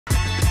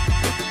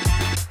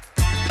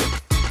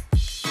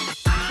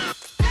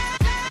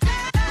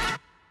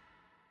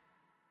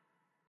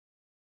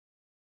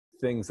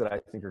things that I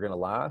think are going to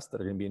last,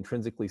 that are going to be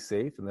intrinsically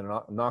safe, and they're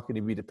not going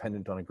to be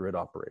dependent on a grid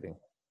operating.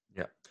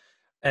 Yeah.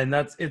 And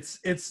it's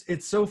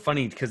so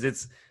funny because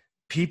it's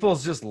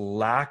people's just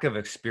lack of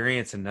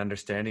experience and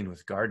understanding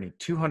with gardening.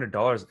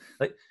 $200.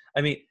 Like,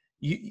 I mean,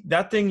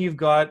 that thing you've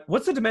got,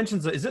 what's the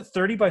dimensions? Is it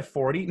 30 by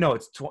 40? No,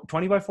 it's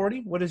 20 by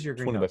 40. What is your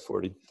greenhouse? 20 by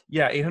 40.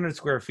 Yeah. 800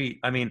 square feet.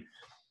 I mean,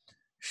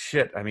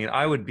 shit. I mean,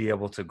 I would be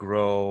able to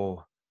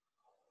grow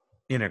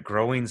in a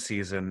growing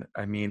season.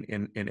 I mean,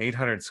 in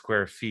 800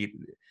 square feet,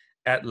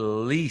 at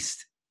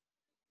least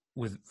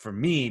for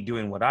me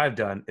doing what I've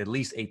done, at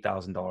least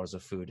 $8,000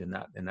 of food in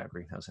that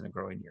greenhouse in a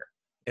growing year,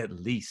 at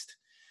least.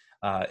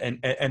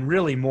 And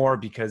really more,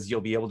 because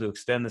you'll be able to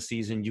extend the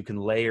season. You can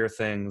layer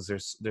things.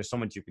 There's so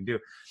much you can do.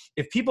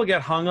 If people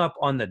get hung up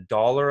on the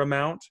dollar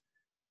amount,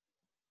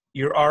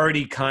 you're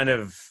already kind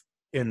of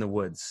in the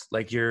woods.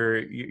 Like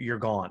you're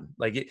gone.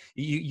 Like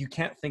you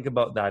can't think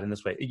about that in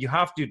this way. You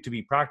have to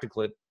be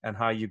practical and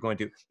how you're going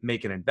to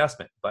make an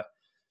investment. But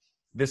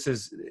this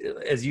is,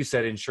 as you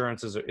said,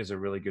 insurance is a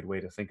really good way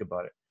to think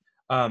about it.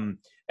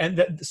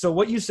 So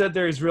what you said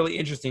there is really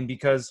interesting,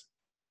 because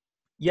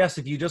yes,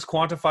 if you just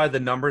quantify the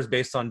numbers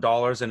based on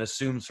dollars and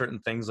assume certain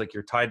things, like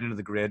you're tied into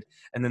the grid,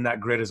 and then that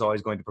grid is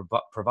always going to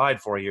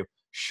provide for you,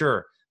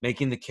 sure,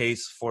 making the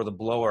case for the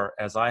blower,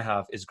 as I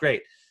have, is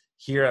great.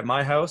 Here at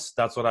my house,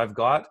 that's what I've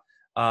got.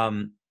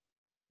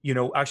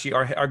 Actually,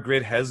 our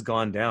grid has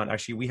gone down.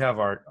 Actually, we have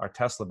our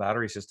Tesla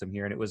battery system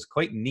here, and it was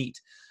quite neat.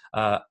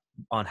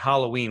 On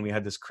Halloween, we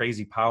had this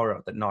crazy power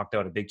out that knocked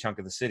out a big chunk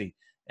of the city,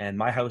 and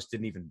my house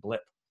didn't even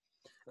blip.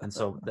 And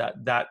so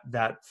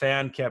that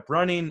fan kept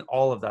running,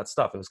 all of that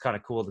stuff. It was kind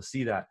of cool to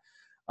see that.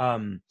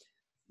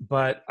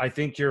 But I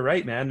think you're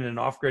right, man. In an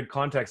off-grid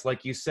context,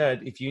 like you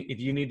said, if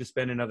you need to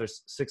spend another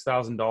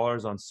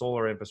 $6,000 on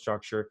solar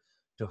infrastructure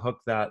to hook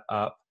that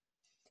up,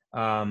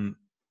 and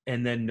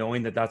then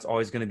knowing that that's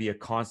always going to be a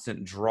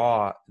constant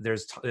draw,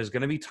 there's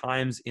going to be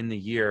times in the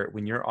year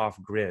when you're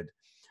off-grid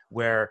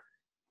where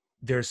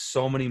there's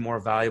so many more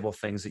valuable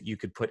things that you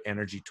could put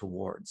energy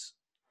towards,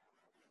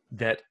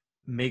 that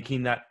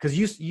making that, because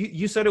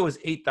you said it was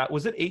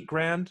was it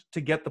 $8,000 to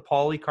get the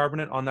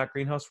polycarbonate on that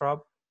greenhouse, Rob?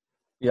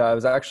 Yeah, it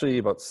was actually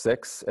about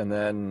 6, and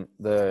then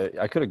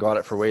I could have got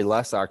it for way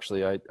less.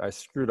 Actually, I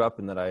screwed up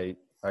in that I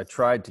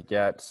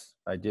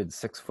did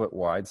 6 foot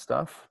wide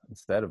stuff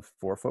instead of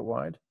 4 foot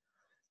wide,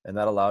 and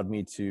that allowed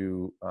me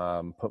to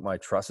put my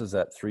trusses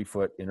at 3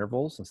 foot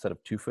intervals instead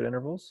of 2 foot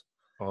intervals.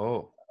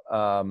 Oh.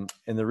 And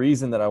the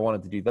reason that I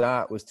wanted to do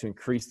that was to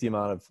increase the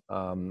amount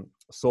of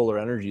solar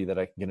energy that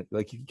I can get.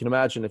 Like, you can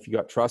imagine, if you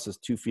got trusses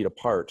 2 feet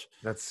apart,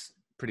 that's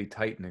pretty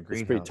tight in a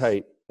greenhouse. It's pretty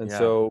tight. And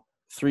so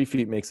 3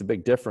 feet makes a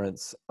big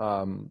difference.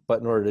 But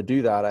in order to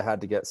do that, I had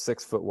to get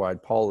 6 foot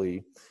wide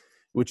poly,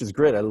 which is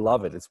great. I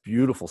love it. It's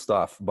beautiful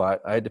stuff.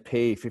 But I had to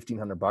pay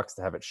 $1,500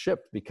 to have it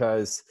shipped,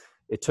 because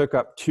it took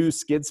up 2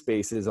 skid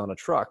spaces on a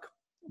truck,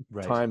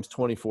 right, times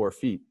 24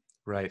 feet.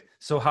 Right.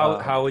 So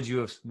what would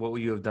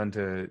you have done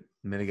to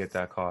mitigate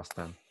that cost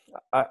then?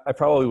 I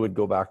probably would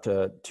go back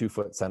to 2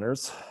 foot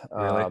centers.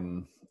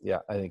 Really? Yeah,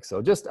 I think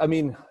so. Just, I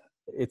mean,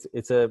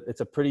 it's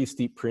a pretty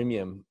steep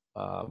premium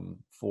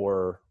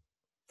for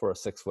a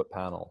 6 foot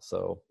panel.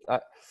 So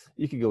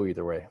you could go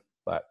either way,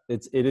 but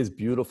it is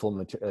beautiful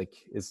material. Like,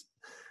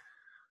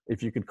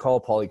 if you could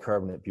call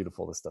polycarbonate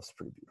beautiful, this stuff's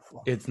pretty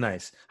beautiful. It's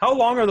nice. How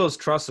long are those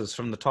trusses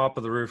from the top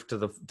of the roof to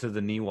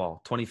the knee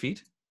wall? 20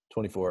 feet?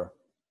 24.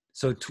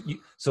 So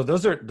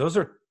those are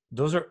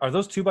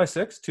those 2 by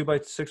 6, 2 by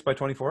 6 by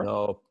 24?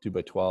 No, 2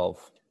 by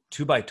 12.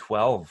 2 by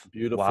 12.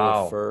 Beautiful.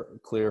 Wow. Fur,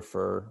 clear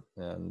fur,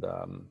 and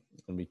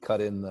we cut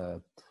in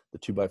the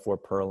 2 by 4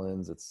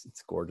 purlins.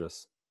 It's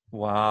gorgeous.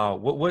 Wow.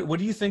 What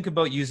do you think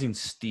about using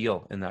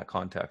steel in that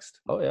context?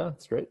 Oh yeah,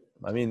 it's great.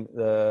 I mean,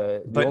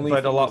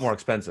 but a lot more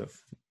expensive.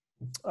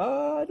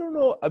 I don't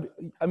know.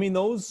 I mean,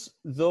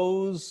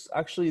 those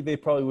actually, they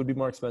probably would be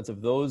more expensive.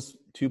 Those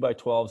 2 by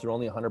 12s are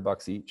only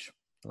 $100 each.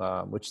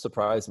 Which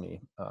surprised me.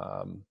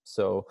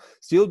 So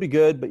steel would be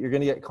good, but you're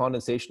going to get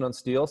condensation on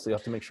steel, so you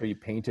have to make sure you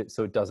paint it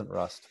so it doesn't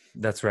rust.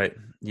 That's right.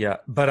 Yeah,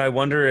 but I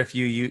wonder if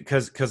you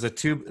because a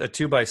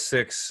 2 by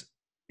 6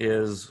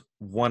 is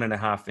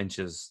 1.5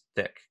 inches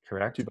thick,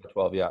 correct? 2 by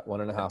 12, yeah,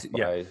 1.5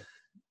 by,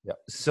 yeah.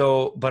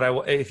 So,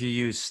 but if you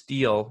use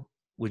steel,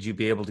 would you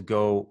be able to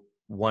go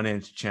 1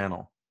 inch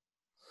channel?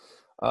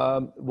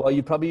 Well,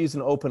 you'd probably use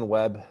an open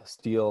web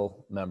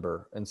steel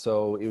member, and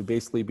so it would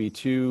basically be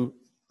two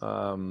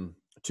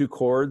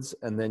cords,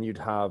 and then you'd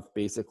have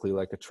basically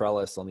like a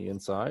trellis on the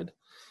inside,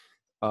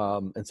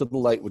 and so the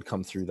light would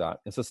come through that.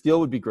 And so steel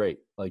would be great.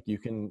 Like, you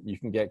can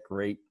get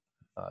great,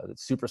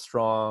 it's super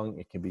strong.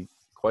 It can be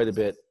quite a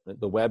bit,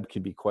 the web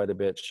could be quite a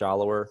bit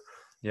shallower.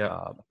 Yeah.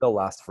 They'll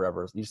last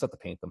forever. You just have to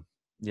paint them.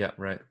 Yeah,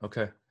 right.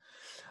 Okay.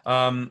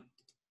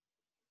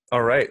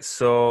 All right,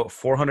 so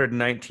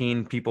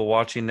 419 people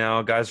watching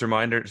now. Guys,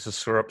 reminder to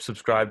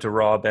subscribe to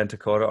Rob and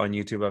Dakota on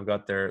YouTube. I've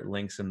got their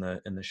links in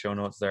the show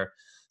notes there.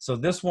 So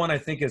this one I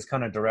think is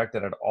kind of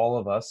directed at all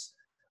of us,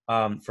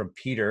 from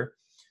Peter.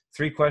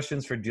 3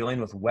 questions for dealing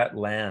with wet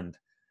land.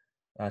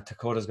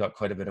 Takota's got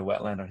quite a bit of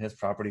wetland on his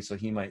property, so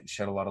he might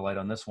shed a lot of light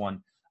on this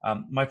one.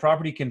 My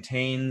property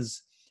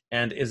contains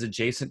and is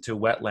adjacent to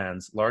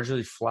wetlands,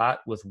 largely flat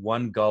with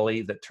one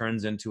gully that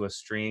turns into a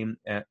stream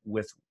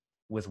with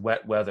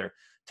wet weather.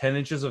 10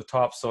 inches of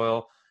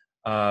topsoil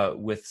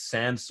with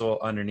sand soil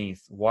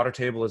underneath. Water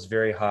table is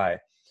very high.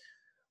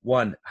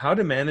 1, how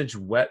to manage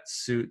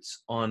wetsuits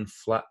on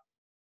flat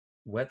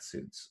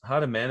wetsuits. How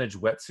to manage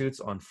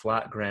wetsuits on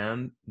flat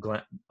ground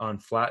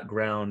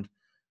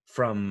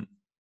from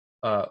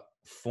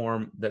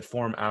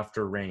form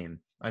after rain.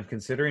 I'm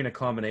considering a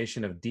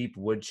combination of deep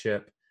wood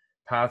chip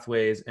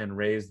pathways and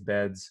raised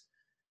beds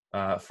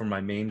for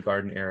my main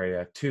garden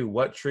area. 2,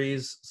 what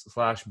trees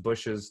 /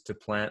 bushes to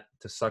plant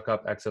to suck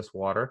up excess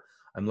water.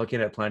 I'm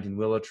looking at planting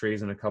willow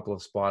trees in a couple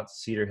of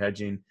spots, cedar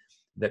hedging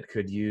that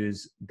could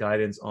use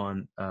guidance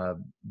on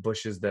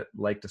bushes that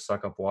like to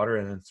suck up water.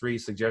 And then 3,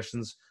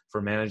 suggestions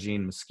for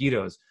managing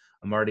mosquitoes.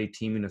 I'm already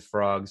teeming with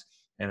frogs,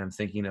 and I'm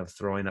thinking of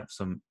throwing up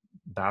some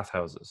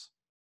bathhouses.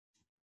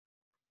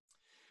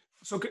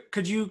 So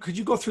could you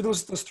go through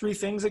those 3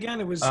 things again?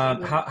 It was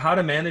how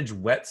to manage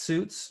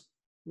wetsuits.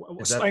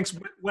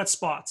 Wet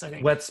spots, I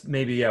think.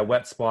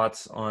 Wet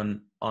spots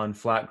on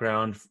flat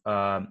ground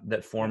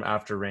that form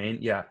after rain.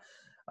 Yeah.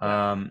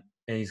 And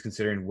he's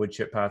considering wood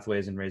chip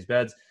pathways and raised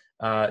beds.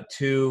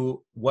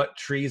 2, what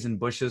trees and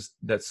bushes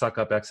that suck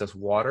up excess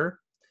water.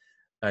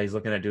 He's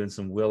looking at doing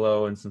some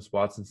willow and some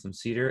spots and some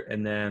cedar.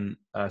 And then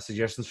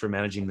suggestions for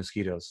managing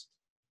mosquitoes.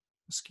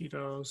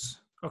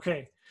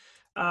 Okay.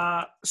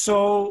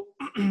 So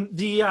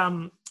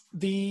the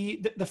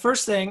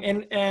first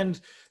thing,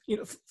 and you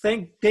know,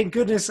 thank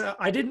goodness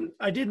I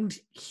didn't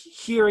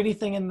hear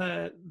anything in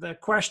the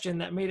question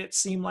that made it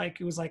seem like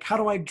it was like, how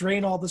do I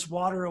drain all this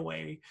water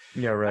away?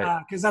 Yeah,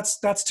 right. Because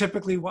that's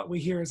typically what we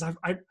hear is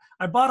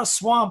I bought a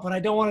swamp and I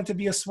don't want it to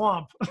be a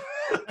swamp.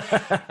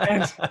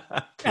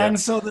 and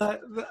so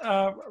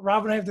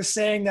Rob and I have the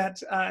saying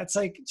that it's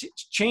like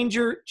change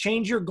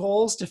your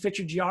goals to fit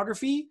your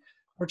geography,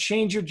 or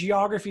change your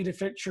geography to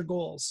fit your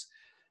goals.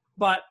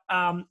 But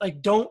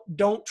like don't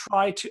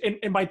try to,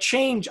 and by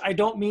change I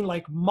don't mean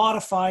like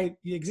modify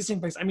the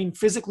existing place. I mean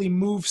physically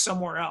move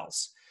somewhere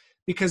else,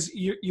 because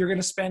you're going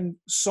to spend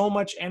so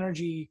much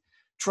energy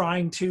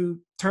trying to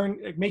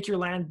make your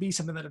land be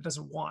something that it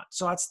doesn't want.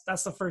 So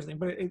that's the first thing.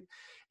 But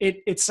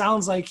it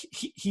sounds like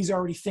he's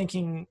already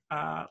thinking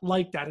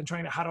like that and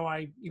trying to, how do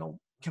I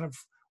kind of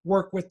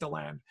work with the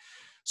land.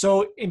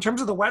 So in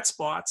terms of the wet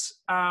spots,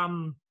 I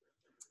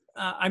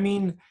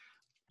mean,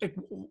 like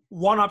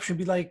one option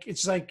would be like,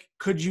 it's like,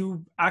 could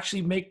you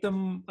actually make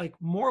them like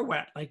more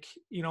wet? Like,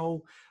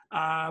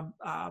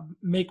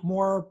 make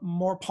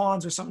more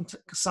ponds or some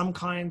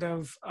kind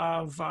of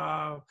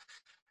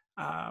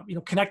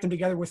connect them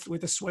together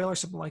with the swale or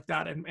something like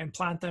that, and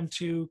plant them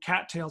to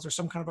cattails or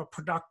some kind of a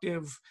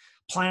productive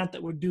plant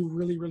that would do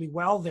really, really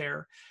well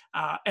there.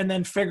 And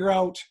then figure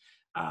out,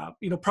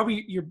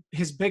 probably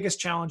his biggest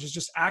challenge is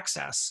just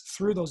access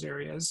through those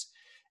areas.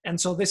 And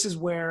so this is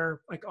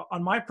where, like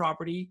on my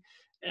property,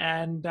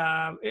 and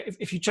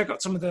if you check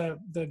out some of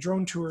the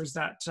drone tours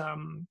that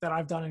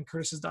I've done and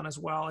Curtis has done as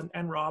well,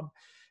 and Rob,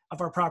 of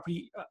our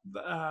property,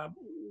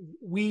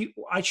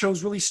 I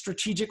chose really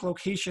strategic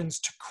locations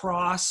to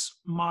cross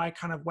my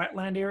kind of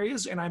wetland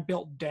areas, and I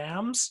built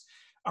dams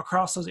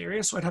across those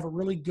areas, so I'd have a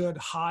really good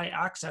high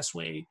access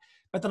way.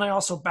 But then I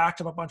also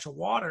backed up a bunch of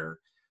water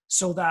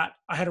so that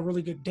I had a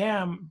really good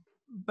dam.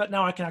 But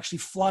now I can actually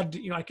flood.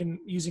 I can,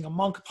 using a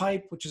monk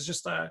pipe, which is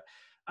just like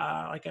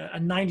a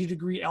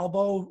 90-degree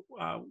elbow,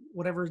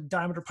 whatever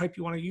diameter pipe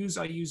you want to use.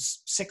 I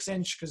use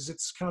 6-inch because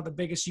it's kind of the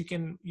biggest you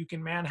can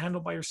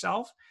manhandle by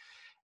yourself,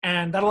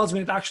 and that allows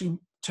me to actually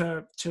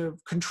to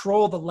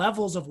control the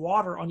levels of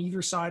water on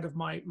either side of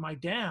my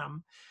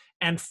dam,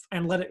 and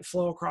let it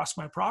flow across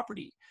my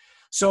property.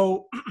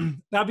 So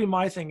that'd be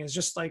my thing, is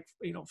just like,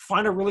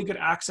 find a really good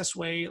access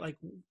way, like,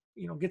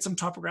 get some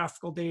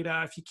topographical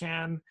data if you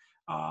can.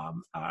 I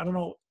don't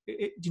know.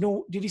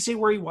 Did he say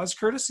where he was,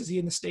 Curtis? Is he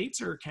in the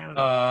States or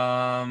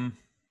Canada?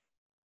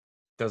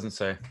 Doesn't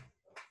say.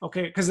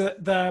 Okay, because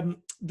the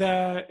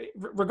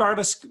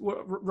regardless,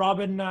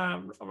 Robin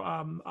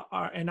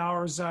and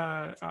ours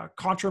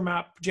contour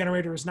map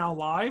generator is now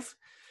live.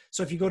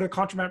 So if you go to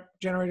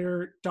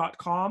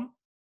contourmapgenerator.com,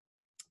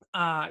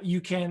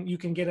 you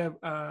can get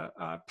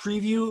a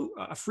preview,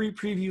 a free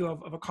preview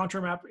of a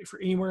contour map for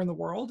anywhere in the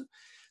world.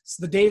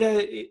 So the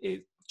data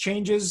it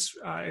changes,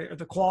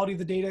 the quality of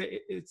the data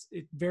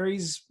it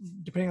varies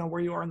depending on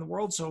where you are in the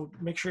world. So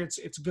make sure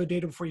it's good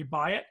data before you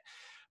buy it.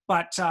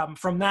 But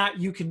from that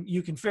you can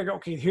figure,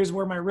 okay, here's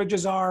where my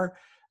ridges are.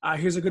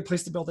 Here's a good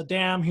place to build a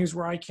dam. Here's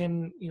where I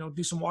can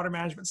do some water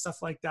management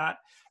stuff like that.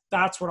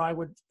 That's what I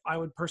would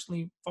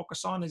personally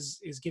focus on,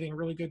 is getting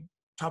really good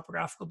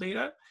topographical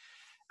data.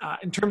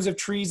 In terms of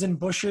trees and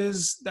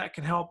bushes that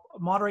can help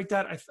moderate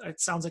that,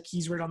 it sounds like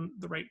he's right on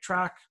the right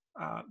track.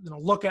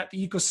 Look at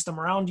the ecosystem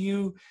around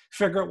you,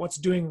 figure out what's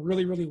doing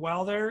really, really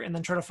well there, and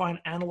then try to find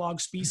analog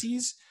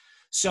species.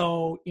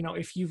 So,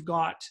 if you've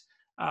got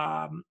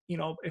You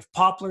know, if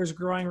poplar is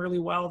growing really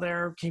well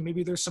there, okay,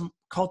 maybe there's some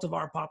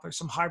cultivar poplars,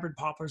 some hybrid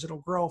poplars that'll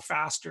grow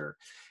faster.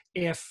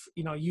 If,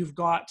 you know, you've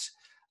got,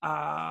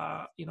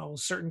 you know,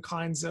 certain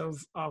kinds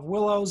of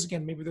willows,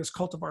 again, maybe there's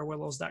cultivar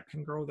willows that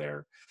can grow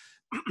there,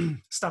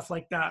 stuff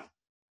like that.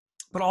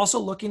 But also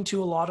look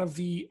into a lot of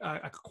the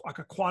like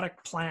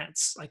aquatic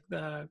plants, like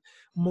the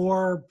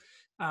more,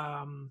 what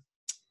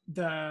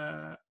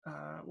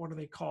are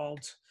they called?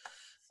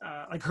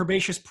 Like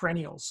herbaceous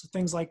perennials,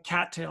 things like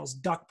cattails,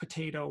 duck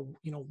potato,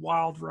 you know,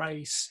 wild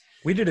rice.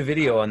 We did a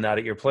video on that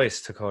at your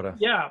place, Dakota.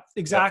 Yeah,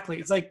 exactly.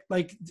 Yep. It's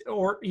like,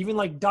 or even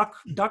like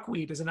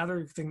duckweed is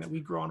another thing that we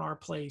grow in our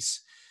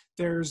place.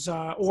 There's,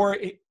 or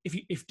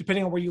if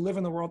depending on where you live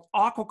in the world,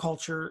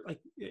 aquaculture, like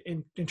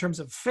in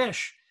terms of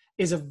fish,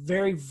 is a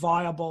very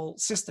viable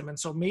system. And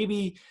so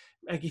maybe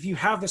like if you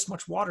have this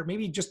much water,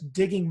 maybe just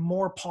digging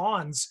more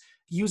ponds,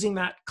 using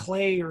that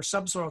clay or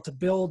subsoil to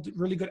build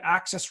really good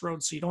access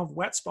roads so you don't have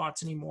wet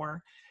spots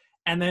anymore,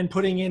 and then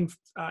putting in,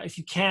 if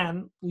you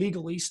can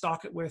legally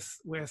stock it with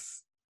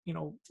you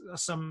know,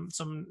 some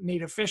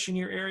native fish in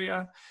your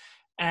area,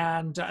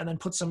 and then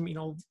put some, you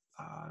know,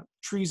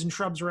 trees and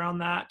shrubs around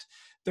that.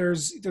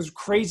 There's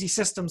crazy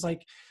systems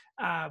like,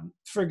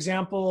 for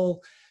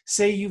example,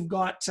 say you've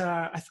got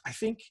I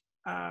think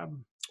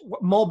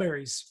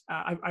mulberries.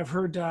 I've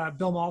heard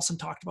Bill Mollison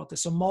talked about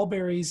this. So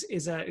mulberries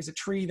is a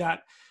tree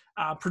that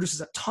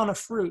produces a ton of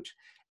fruit,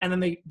 and then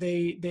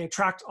they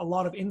attract a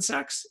lot of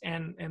insects,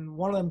 and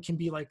one of them can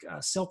be like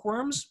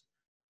silkworms.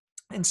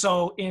 And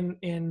so in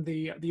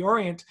the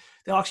Orient,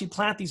 they'll actually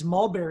plant these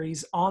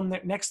mulberries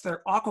next to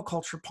their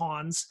aquaculture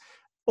ponds,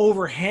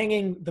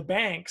 overhanging the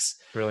banks.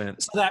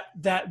 Brilliant. So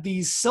that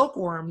these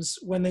silkworms,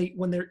 when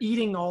they're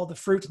eating all the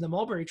fruit in the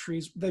mulberry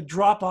trees, they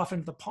drop off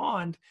into the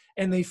pond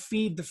and they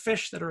feed the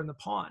fish that are in the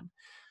pond.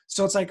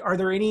 So it's like, are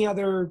there any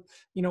other,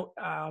 you know,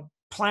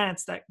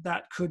 plants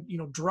that could, you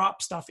know,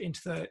 drop stuff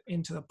into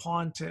the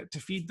pond to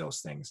feed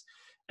those things?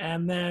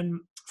 And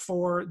then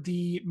for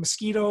the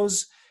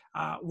mosquitoes,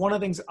 one of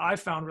the things that I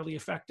found really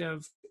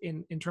effective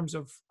in terms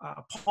of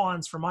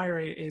ponds for my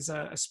area is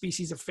a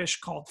species of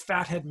fish called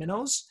fathead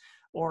minnows,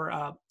 or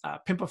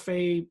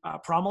Pimpaphae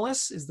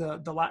promilis is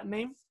the Latin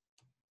name.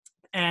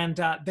 And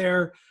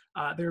they're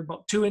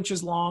about 2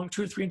 inches long,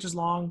 2 to 3 inches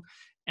long,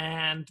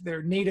 and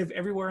they're native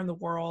everywhere in the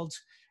world.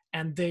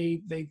 And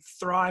they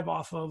thrive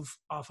off of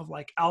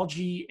like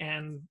algae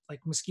and like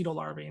mosquito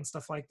larvae and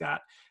stuff like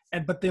that.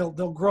 But they'll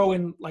grow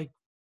in like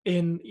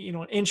in, you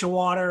know, an inch of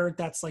water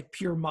that's like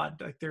pure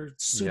mud. Like they're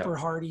super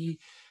hardy.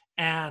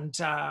 And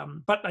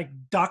but like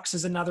ducks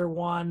is another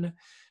one.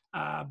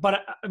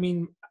 But I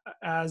mean,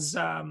 as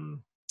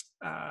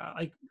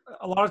like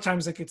a lot of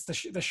times, like it's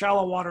the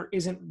shallow water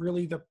isn't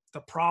really the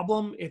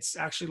problem. It's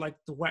actually like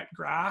the wet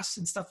grass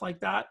and stuff like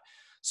that.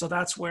 So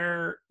that's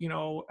where, you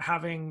know,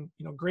 having,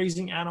 you know,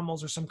 grazing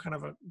animals or some kind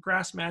of a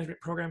grass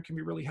management program can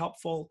be really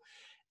helpful.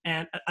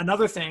 And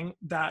another thing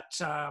that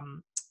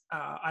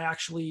I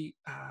actually,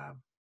 I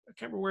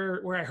can't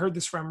remember where I heard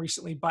this from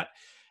recently, but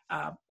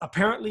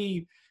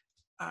apparently,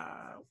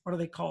 what are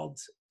they called?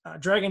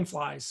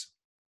 Dragonflies.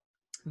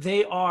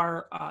 They're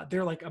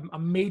like a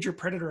major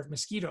predator of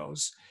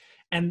mosquitoes,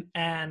 and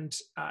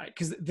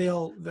because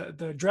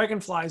the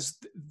dragonflies,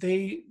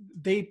 they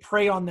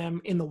prey on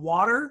them in the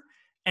water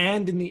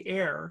and in the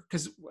air,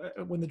 because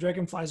when the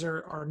dragonflies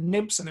are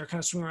nymphs and they're kind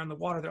of swimming around the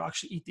water, they'll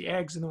actually eat the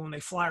eggs, and then when they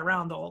fly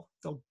around,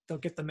 they'll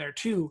get them there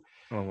too.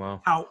 Oh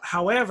wow!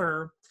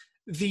 However,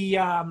 the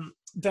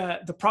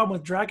problem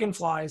with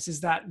dragonflies is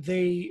that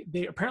they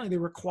apparently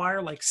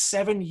require like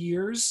 7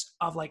 years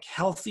of like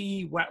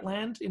healthy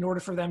wetland in order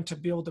for them to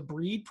be able to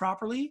breed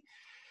properly.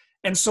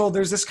 And so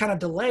there's this kind of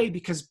delay,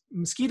 because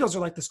mosquitoes are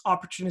like this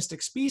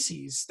opportunistic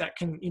species that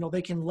can, you know,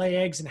 they can lay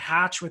eggs and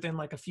hatch within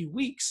like a few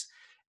weeks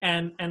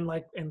and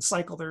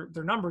cycle their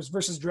numbers,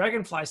 versus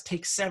dragonflies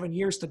take 7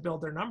 years to build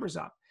their numbers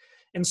up.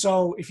 And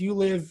so if you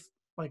live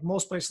like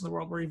most places in the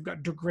world where you've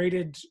got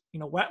degraded, you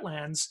know,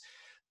 wetlands,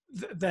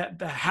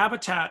 the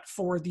habitat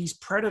for these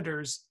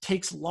predators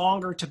takes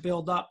longer to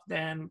build up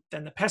than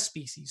the pest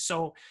species.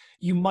 So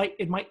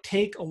it might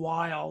take a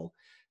while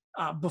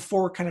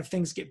before kind of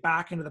things get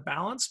back into the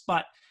balance.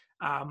 But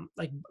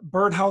like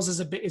birdhouse is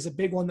a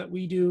big one that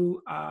we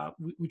do.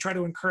 We try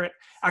to encourage.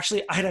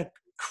 Actually, I had a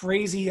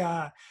crazy.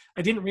 I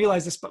didn't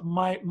realize this, but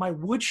my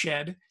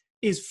woodshed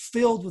is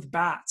filled with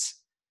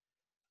bats.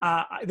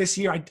 This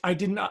year,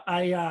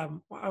 I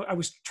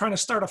was trying to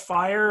start a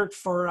fire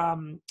for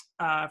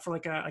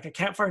like a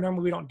campfire.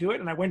 Normally we don't do it,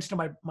 and I went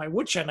into my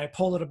woodshed and I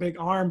pulled out a big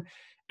arm,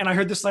 and I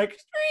heard this like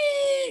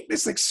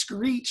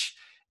screech,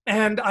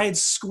 and I had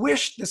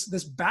squished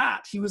this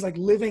bat. He was like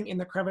living in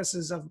the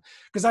crevices of,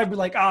 because I'd be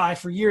like,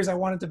 for years I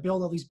wanted to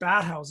build all these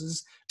bat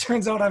houses.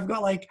 Turns out I've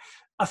got like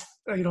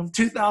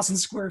 2,000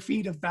 square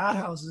feet of bat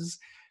houses.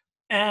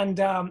 And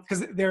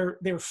because they're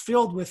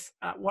filled with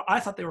what I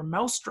thought they were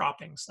mouse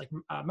droppings, like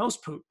mouse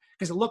poop,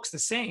 because it looks the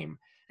same.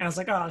 And I was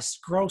like, it's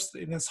gross.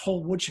 And this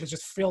whole woodshed is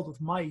just filled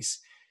with mice.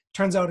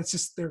 Turns out it's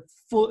just they're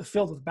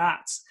filled with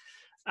bats.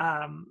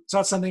 So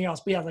that's something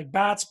else. But yeah, like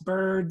bats,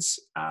 birds,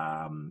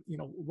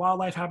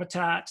 wildlife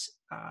habitat,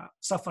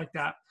 stuff like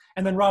that.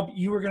 And then Rob,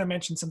 you were going to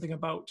mention something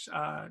about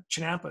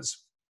chinampas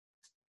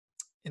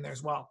in there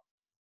as well.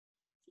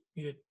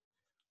 You did.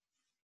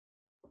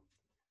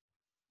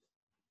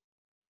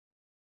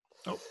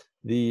 Oh.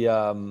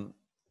 The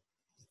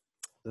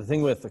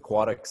thing with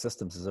aquatic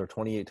systems is they're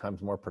 28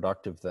 times more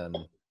productive than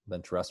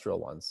terrestrial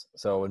ones.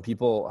 So when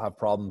people have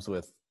problems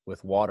with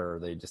water,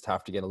 they just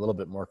have to get a little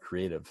bit more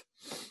creative.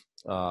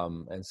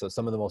 And so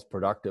some of the most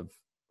productive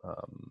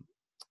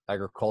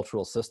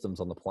agricultural systems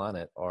on the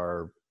planet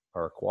are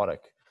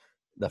aquatic.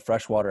 The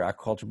freshwater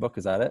aquaculture book,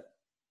 is that it?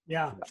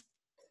 Yeah.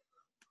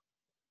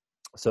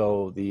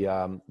 So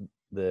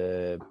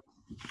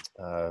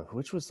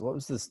what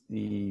was this,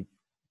 the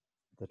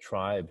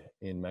tribe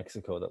in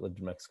Mexico that lived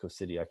in Mexico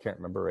City? I can't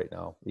remember right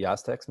now. The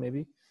Aztecs,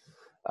 maybe.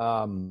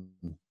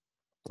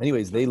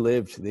 Anyways,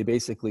 they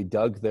basically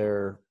dug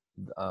their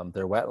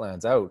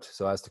wetlands out.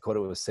 So as Dakota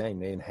was saying,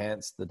 they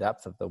enhanced the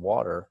depth of the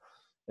water,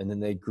 and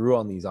then they grew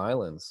on these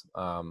islands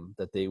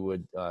that they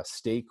would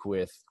stake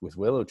with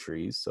willow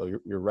trees. So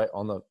you're right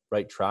on the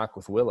right track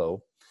with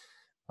willow.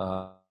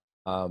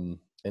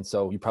 And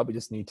so you probably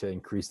just need to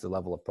increase the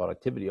level of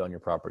productivity on your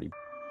property.